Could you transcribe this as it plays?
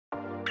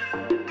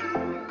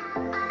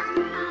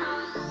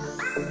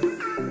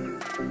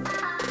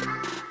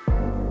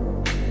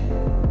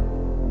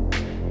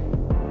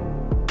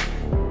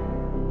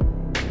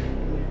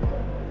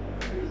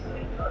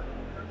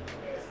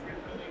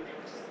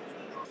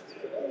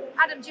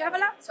Adam, do you have a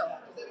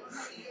laptop?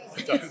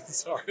 I don't,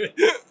 sorry.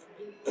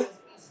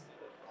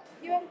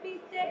 USB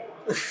stick?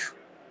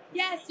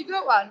 Yes, you've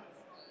got one.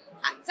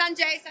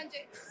 Sanjay.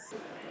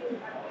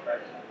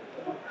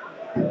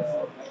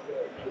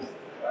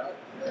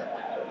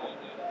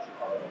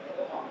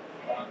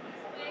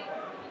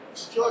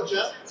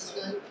 Georgia.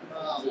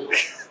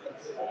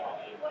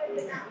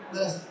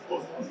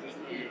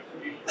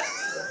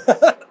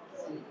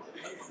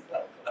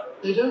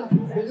 They don't put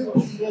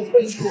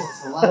USB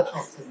ports on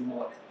laptops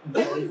anymore.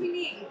 What do we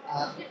need?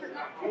 Different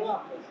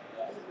laptops.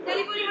 Does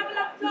anybody have a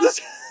laptop?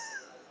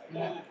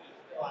 Yeah,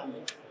 fine.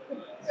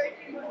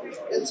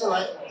 It's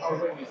alright, I'll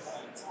bring it.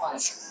 It's fine.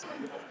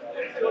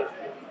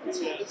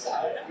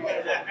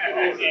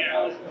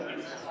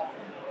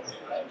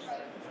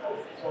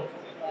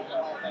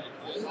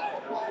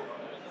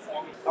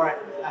 Alright,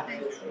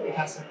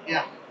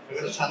 yeah, we're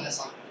going to turn this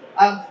on.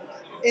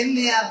 In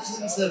the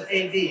absence of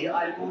AV,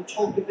 I will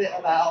talk a bit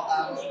about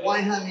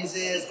why Hermes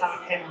is,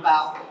 how it came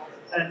about,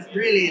 and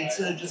really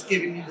instead of just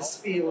giving you the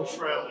spiel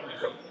from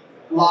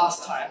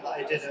last time that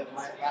I did it,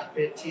 my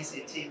Rapid,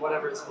 TCT,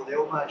 whatever it's called, they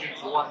all merge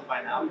into one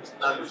by now.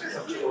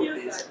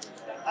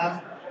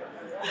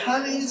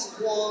 Hermes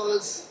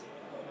was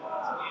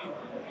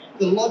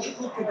the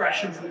logical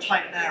progression from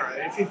tight and narrow.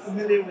 If you're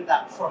familiar with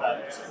that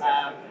product,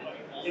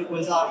 it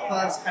was our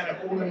first kind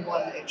of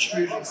all-in-one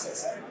extrusion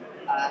system.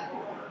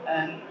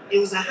 And it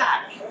was a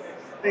hack.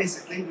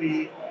 Basically,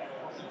 we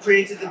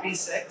created the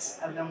V6,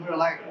 and then we were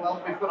like,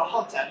 well, we've got a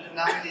hot end, and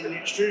now we need an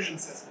extrusion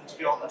system to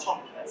go on the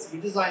top of it. So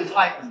we designed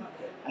Titan,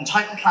 and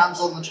Titan clams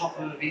on the top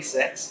of a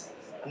V6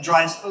 and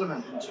drives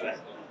filament into it.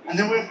 And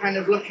then we were kind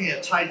of looking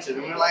at Titan,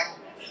 and we were like,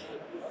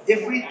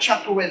 if we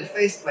chuck away the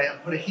faceplate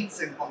and put a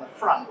heatsink on the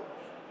front,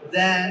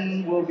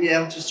 then we'll be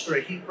able to screw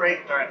a heat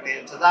break directly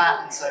into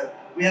that. And so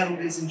we had all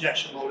these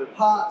injection molded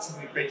parts, and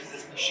we created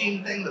this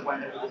machine thing that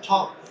went over the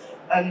top.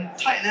 And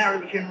Titan Aero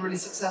became a really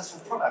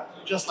successful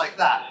product, just like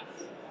that.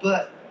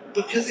 But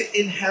because it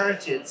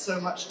inherited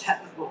so much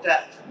technical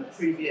depth from the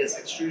previous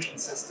extrusion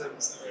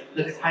systems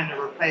that it kind of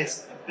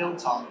replaced and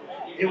built on,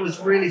 it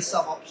was really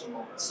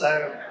suboptimal.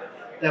 So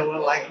there were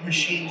like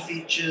machine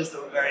features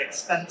that were very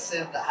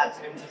expensive that had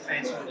to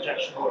interface with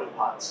injection molded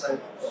parts. So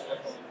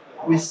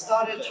we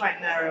started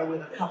Titan Aero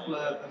with a couple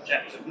of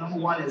objectives. Number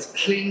one is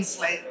clean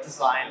slate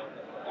design.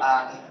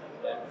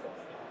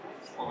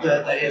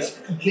 That is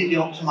completely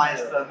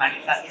optimized for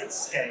manufactured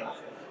scale.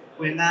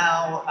 We're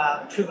now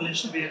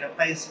privileged to be in a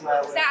place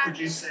where we're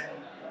producing.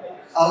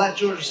 I'll let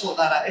Georgia sort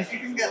that out. If you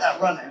can get that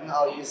running,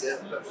 I'll use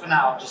it. But for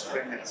now, I'll just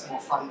bring it. It's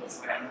more fun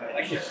this way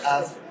anyway.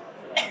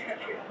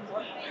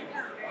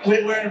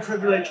 We're in a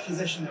privileged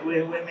position that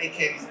we're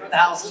making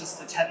thousands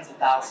to tens of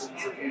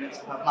thousands of units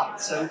per month.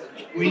 So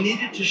we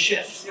needed to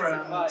shift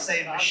from,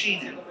 say,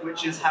 machining,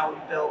 which is how we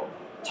built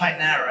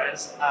Titan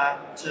Aeros,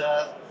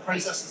 to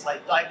processes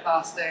like die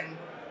casting,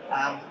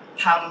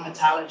 powder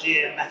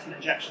metallurgy, and metal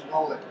injection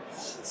molding.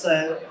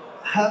 So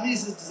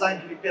Hermes is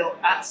designed to be built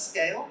at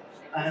scale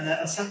and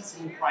at a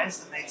sensible price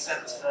that makes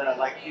sense for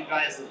like you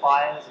guys, the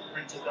buyers and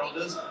printer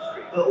builders,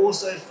 but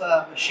also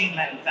for machine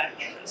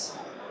manufacturers.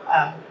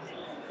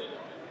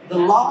 The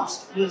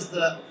last was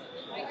that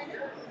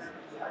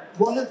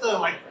one of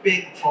the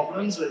big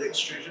problems with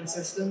extrusion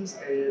systems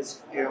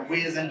is,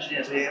 we as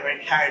engineers, we get very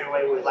carried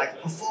away with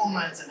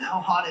performance and how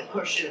hard it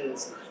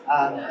pushes,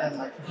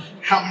 and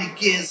how many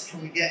gears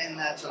can we get in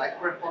there to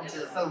grip onto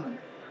the filament.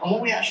 And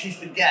what we actually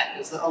forget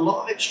is that a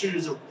lot of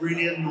extruders are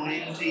really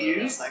annoying to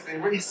use. They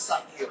really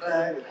suck you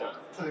there,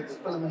 putting the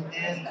filament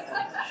in.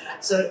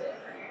 So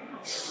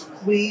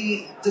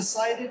we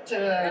decided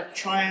to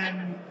try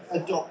and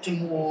adopt a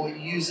more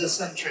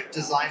user-centric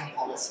design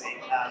policy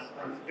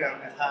when going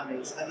with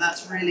Hermes, and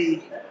that's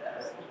really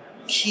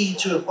key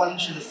to a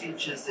bunch of the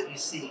features that you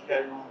see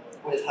going on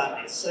with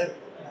Hermes. So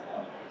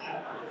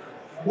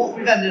what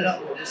we've ended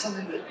up with is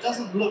something that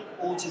doesn't look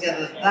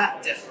altogether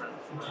that different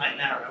from Titan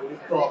Aero.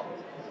 We've got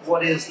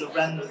what is the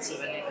remnants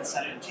of an NEMA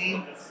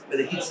 17 with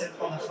a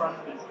heatsink on the front,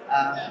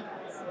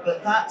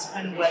 but that's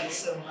kind of where the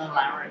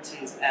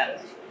similarities end.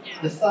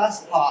 The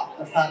first part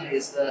of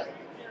Hermes that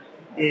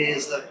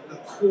is the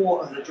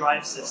core of the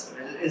drive system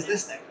is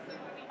this thing,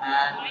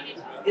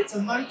 and it's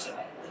a motor.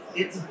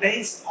 It's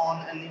based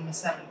on a NEMA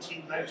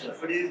 17 motor,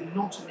 but it is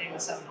not a NEMA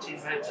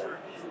 17 motor.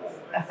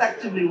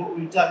 Effectively, what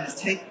we've done is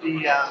take the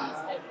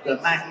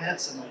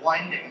magnets and the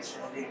windings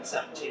from the NEMA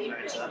 17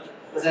 motor,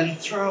 but then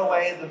throw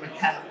away the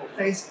mechanical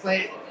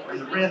faceplate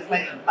and the rear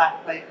plate and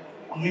back plate,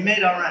 and we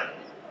made our own.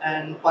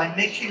 And by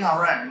making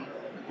our own,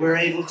 we're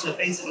able to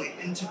basically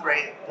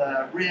integrate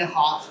the rear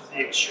half of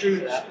the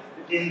extruder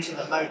into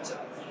the motor.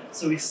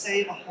 So we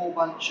save a whole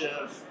bunch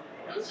of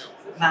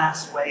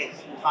mass, weight,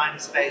 time,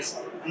 space,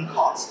 and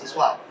cost as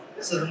well.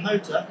 So the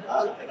motor,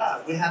 look at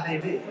that, we have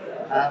AV.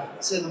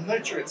 So the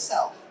motor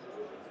itself,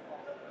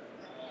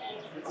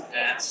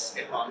 let's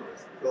skip on.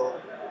 Cool.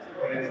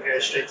 We're going to go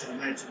straight to the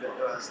motor bit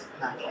that I was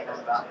nattering on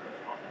about.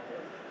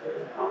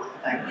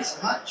 Thank you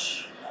so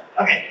much.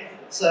 Okay,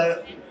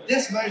 so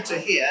this motor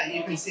here,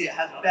 you can see it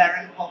has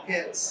bearing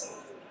pockets,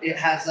 It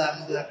has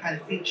the kind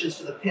of features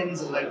for the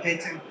pins and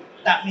locating.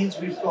 That means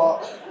we've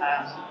got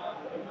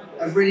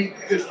a really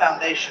good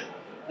foundation.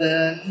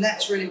 The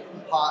next really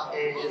cool part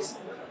is,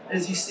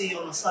 as you see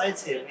on the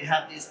sides here, we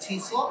have these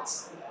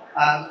T-slots,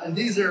 and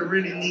these are a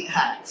really neat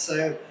hack.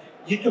 So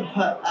you can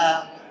put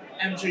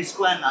M3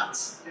 square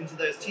nuts into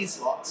those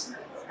T-slots,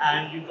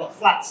 and you've got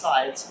flat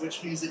sides,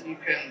 which means that you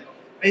can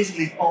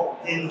basically bolt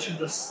into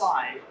the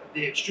side of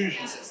the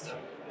extrusion system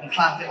and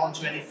clamp it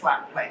onto any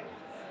flat plate.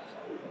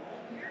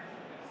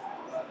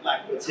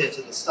 Backwards here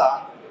to the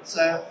start.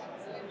 So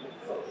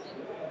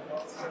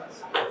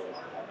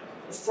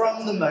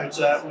from the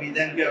motor, we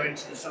then go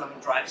into the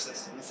filament drive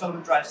system. The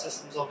filament drive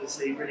system is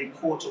obviously really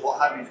core to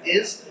what Hemera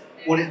is,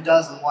 what it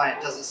does and why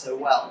it does it so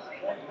well.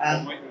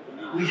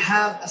 We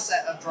have a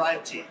set of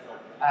drive teeth,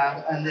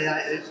 and they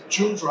are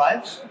dual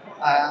drive.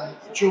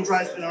 Dual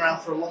drive's been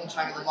around for a long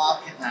time in the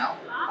market now,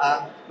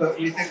 but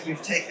we think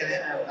we've taken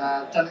it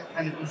and done it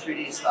kind of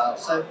E3D style.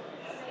 So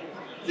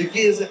the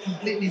gears are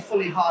completely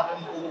fully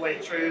hardened all the way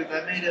through.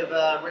 They're made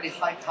of really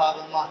high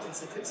carbon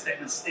martensitic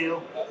stainless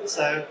steel,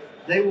 so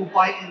they will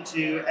bite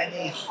into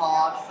any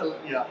hard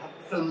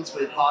filaments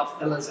with hard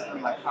fillers in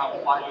them, like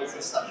carbon fibers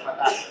and stuff like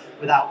that,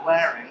 without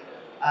wearing.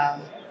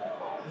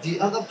 The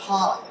other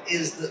part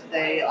is that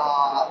they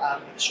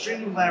are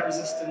extremely wear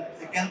resistant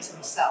against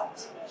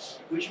themselves,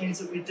 which means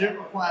that we don't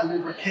require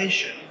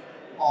lubrication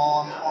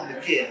on the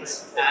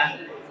gears.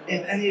 And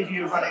if any of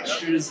you run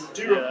extruders that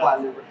do require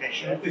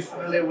lubrication, you'll be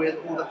familiar with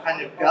all the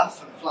kind of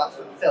guff and fluff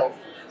and filth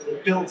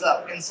that builds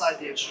up inside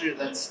the extruder,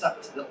 then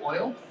stuck to the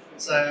oil.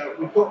 So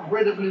we've got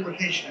rid of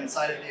lubrication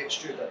inside of the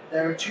extruder.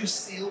 There are 2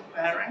 sealed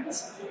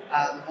bearings,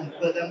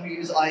 but then we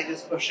use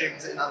Eiger's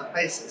bushings in other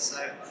places.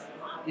 So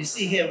you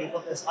see here we've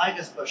got this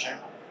Eiger's bushing,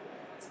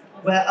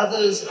 where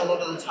others a lot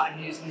of the time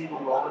use needle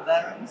roller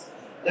bearings.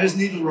 Those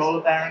needle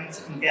roller bearings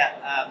can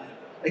get,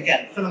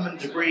 again, filament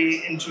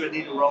debris into a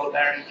needle roller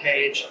bearing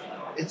cage.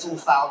 It's all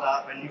fouled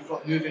up and you've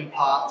got moving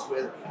parts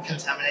with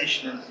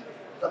contamination in them.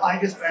 The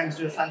Eiger's bearings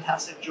do a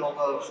fantastic job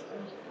of,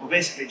 well,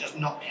 basically just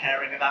not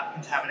caring about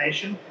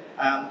contamination.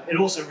 It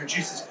also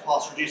reduces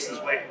cost, reduces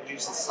weight,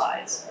 reduces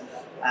size.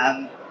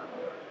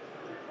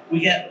 We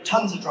get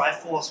tons of drive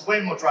force,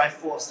 way more drive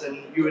force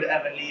than you would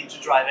ever need to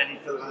drive any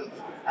filament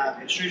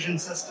extrusion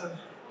system.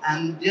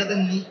 And the other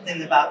neat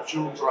thing about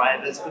dual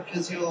drive is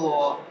because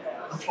you're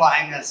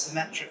applying a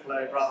symmetric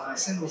load rather than a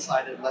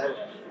single-sided load,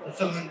 the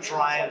filament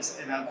drives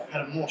in a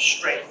kind of more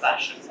straight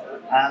fashion.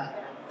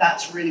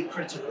 That's really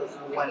critical for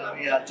when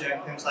we are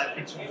doing things like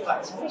P2B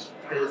flexibles,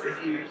 because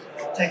if you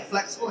take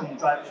flexible and you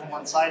drive it from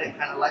one side, it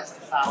kind of likes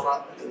to foul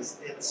up because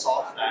it's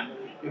soft and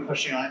you're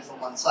pushing on it from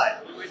one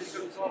side. We've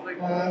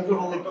got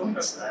all the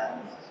points there.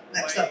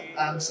 Next up,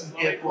 some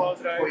gear for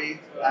you.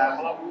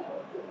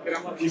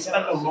 We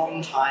spent a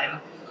long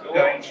time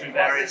going through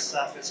various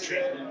surface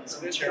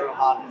treatments, material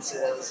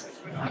hardnesses,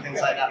 and things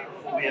like that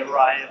before we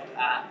arrived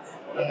at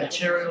a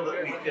material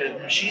that we could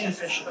machine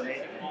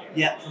efficiently,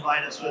 yet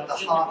provide us with the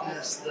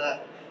hardness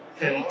that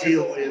can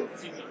deal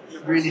with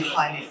really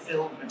highly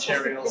filled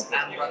materials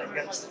and run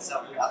against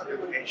itself without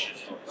lubrication.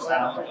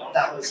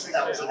 That was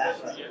an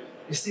effort.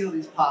 You see all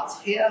these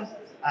parts here.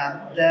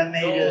 They're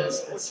made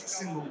as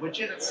single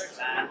widgets,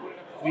 and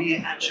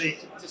we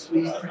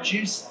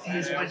produce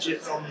these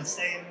widgets on the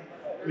same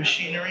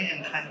machinery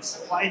and kind of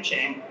supply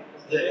chain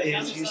that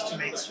is used to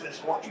make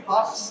Swiss watch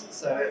parts.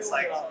 So it's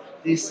like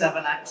these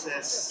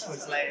 7-axis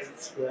Swiss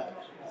lathes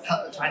that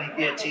cut the tiny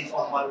gear teeth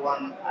one by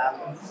one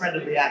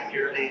incredibly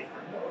accurately.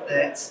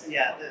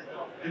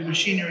 The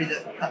machinery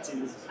that cuts it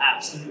is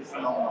absolutely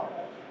phenomenal.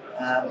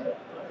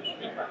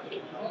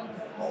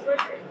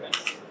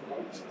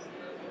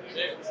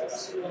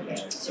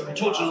 So we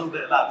talked a little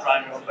bit about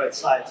driving on both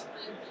sides,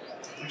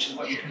 which is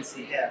what you can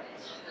see here.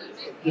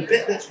 The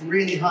bit that's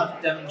really hard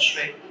to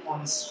demonstrate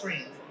on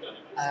screen,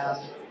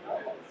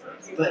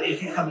 but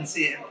if you come and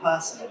see it in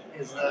person,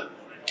 is that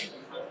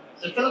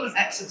the filament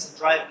exits the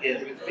drive gear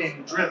that is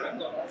being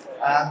driven,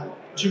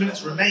 2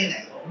 minutes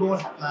remaining,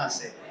 Lord have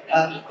mercy.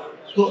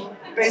 But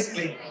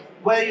basically,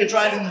 where you're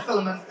driving the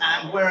filament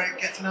and where it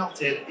gets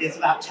melted is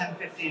about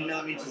 10-15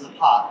 millimeters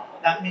apart.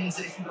 That means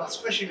that if you've got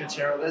squishy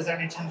material, there's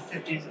only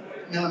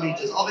 10-15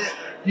 millimeters of it.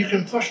 You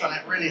can push on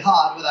it really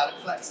hard without it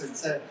flexing.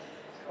 So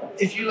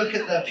if you look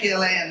at the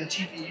PLA and the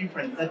TPU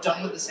print, they're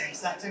done with the same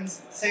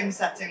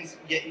settings,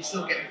 yet you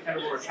still get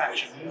incredible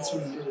retraction. And this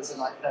one do this in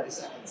like 30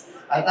 seconds.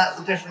 That's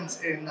the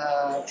difference in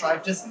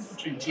drive distance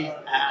between teeth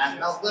and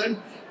melt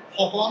zone.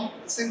 Hop on,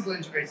 single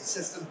integrated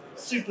system,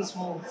 super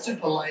small,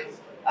 super light.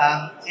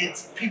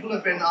 People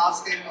have been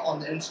asking on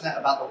the internet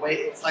about the weight.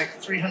 It's like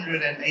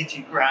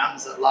 380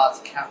 grams at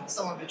last count,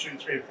 somewhere between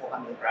 300 and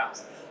 400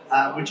 grams.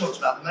 We talked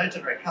about the motor,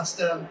 very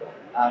custom,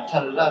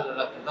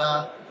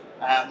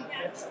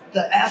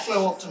 the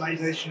airflow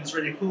optimization is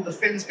really cool. The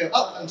fins go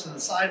up and to the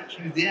side, which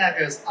means the air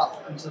goes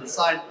up and to the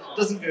side. It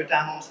doesn't go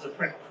down onto the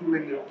print,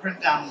 cooling the print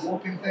down and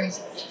warping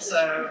things.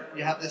 So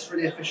you have this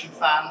really efficient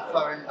fan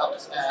flowing up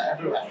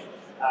everywhere.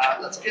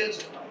 That's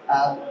good.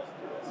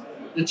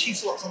 the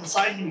T-slots on the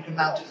side, and you can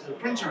mount it to the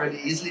printer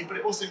really easily, but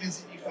it also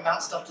means that you can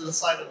mount stuff to the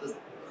side of the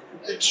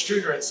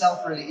extruder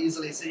itself really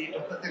easily, so you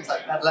can put things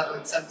like bed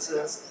leveling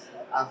sensors,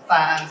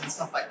 fans and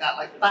stuff like that,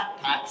 like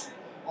backpacks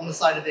on the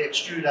side of the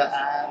extruder,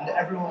 and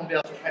everyone will be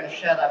able to kind of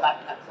share their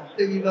backpacks on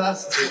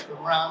Thingiverse and take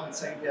them around, and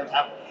so you'll be able to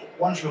have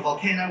one for a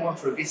volcano, one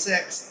for a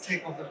V6,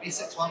 take off the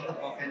V6 one, put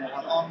the volcano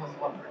one on,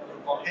 one for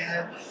a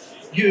volcano.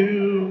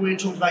 We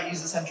talked about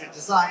user-centric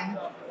design,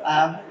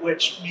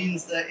 which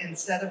means that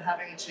instead of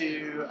having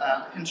to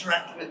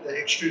interact with the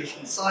extruder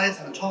from the sides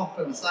and the top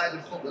and the side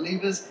and pull the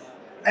levers,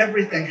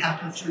 everything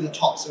happens through the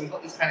top. So we've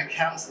got this kind of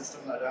cam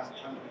system that I don't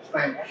have time to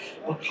explain.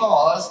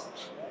 Because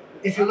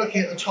if you're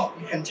looking at the top,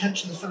 you can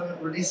tension the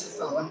filament, release the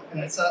filament,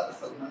 and insert the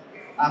filament,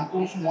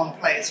 all from one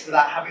place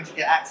without having to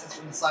get access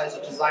from the sides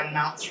or design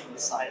mounts from the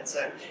side.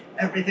 So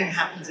everything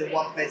happens in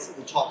one place at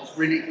the top. It's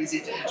really easy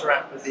to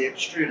interact with the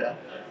extruder.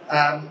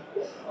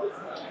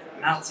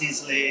 Mounts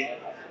easily,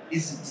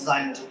 easy to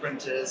design into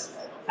printers.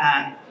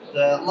 And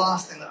the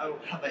last thing that I will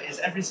cover is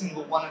every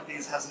single one of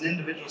these has an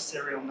individual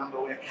serial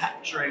number. We're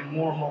capturing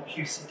more and more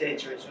QC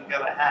data as we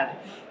go ahead.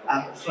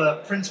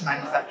 For printer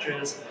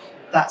manufacturers,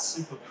 that's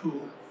super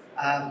cool.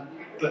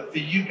 But for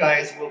you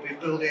guys, we'll be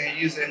building a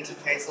user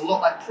interface a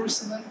lot like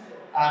Prussiman,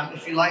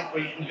 if you like,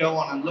 where you can go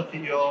on and look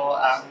at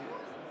your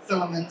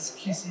filaments,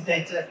 QC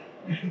data.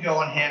 You can go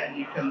on here and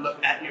you can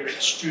look at your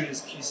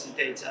extruders QC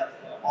data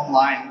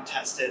online,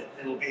 test it.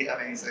 It'll be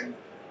amazing.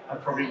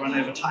 I've probably run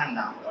over time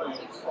now.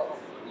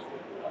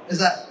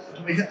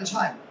 Did we hit the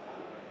time?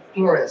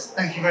 Glorious.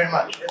 Thank you very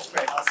much. It's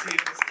great. I'll see you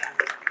next time.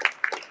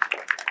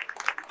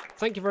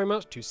 Thank you very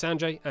much to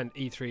Sanjay and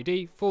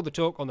E3D for the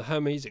talk on the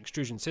Hemera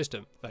Extrusion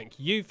system. Thank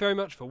you very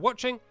much for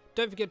watching.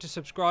 Don't forget to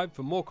subscribe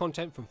for more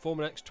content from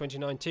Formnext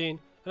 2019,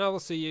 and I will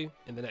see you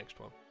in the next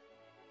one.